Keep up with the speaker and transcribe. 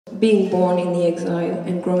being born in the exile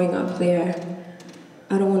and growing up there,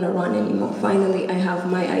 I don't want to run anymore. Finally, I have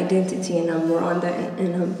my identity and I'm Rwandan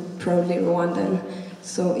and I'm proudly Rwandan.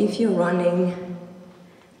 So if you're running,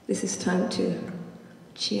 this is time to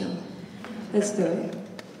chill. Let's do it.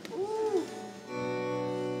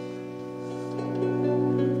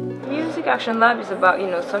 Music Action Lab is about,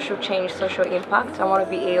 social change, social impact. I want to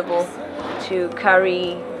be able to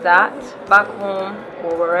carry that back home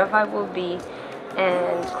or wherever I will be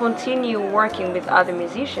and continue working with other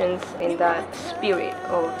musicians in that spirit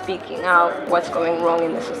of speaking out what's going wrong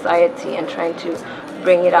in the society and trying to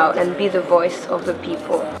bring it out and be the voice of the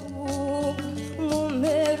people.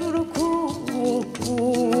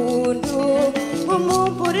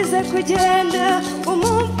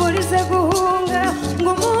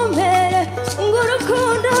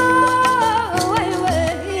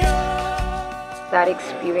 That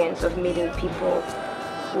experience of meeting people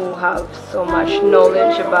who have so much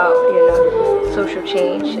knowledge about, social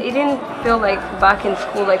change. It didn't feel like back in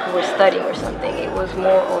school like we were studying or something. It was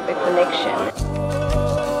more of a connection.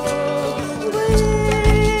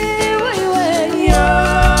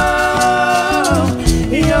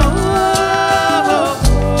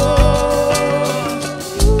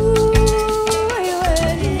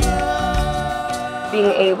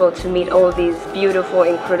 Being able to meet all these beautiful,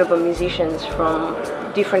 incredible musicians from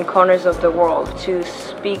different corners of the world to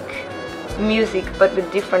speak music but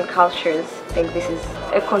with different cultures, I think this is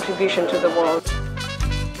a contribution to the world.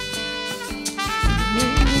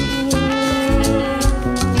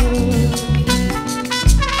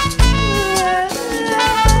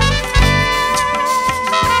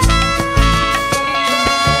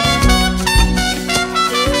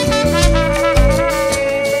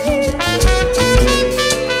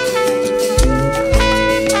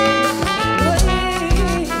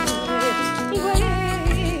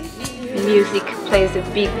 Music plays a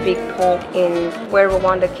big part in where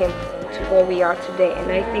Rwanda came to where we are today, and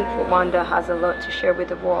I think Rwanda has a lot to share with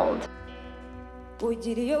the world.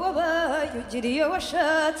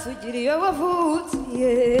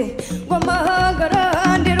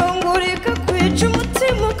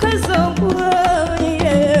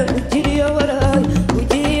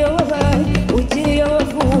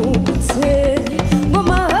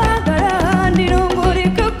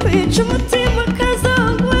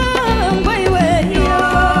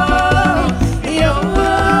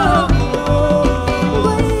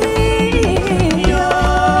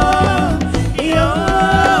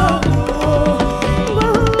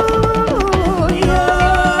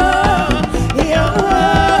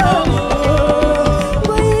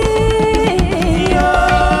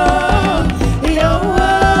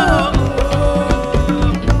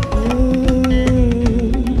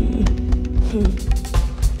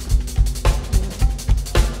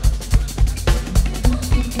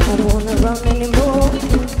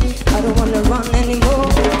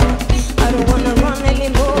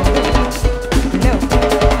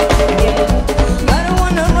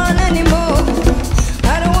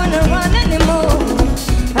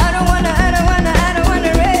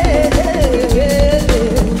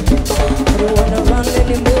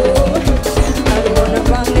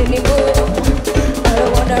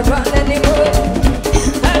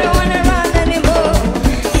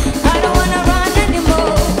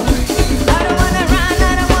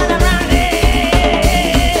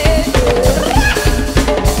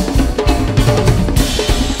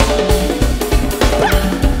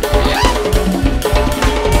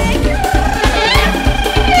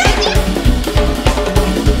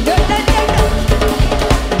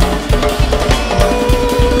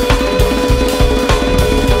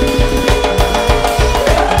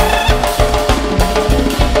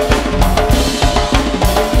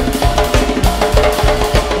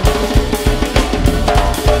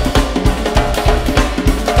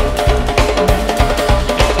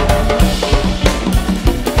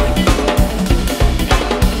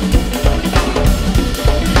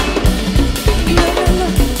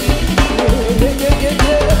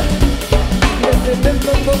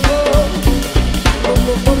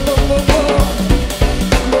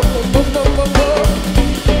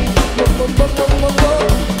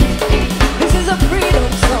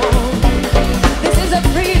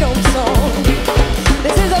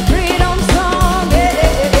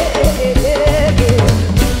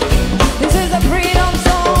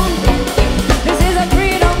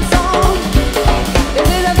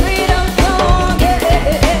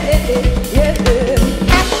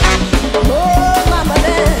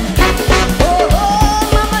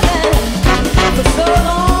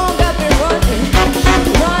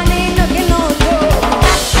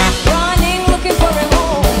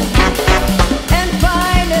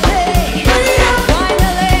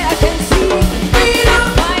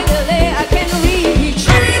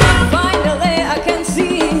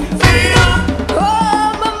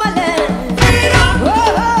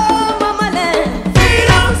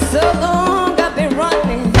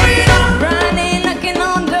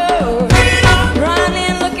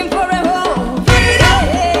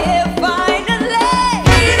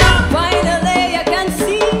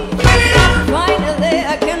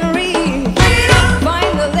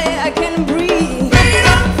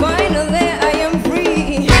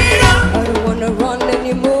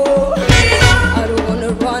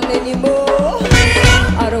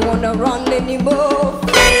 anymore.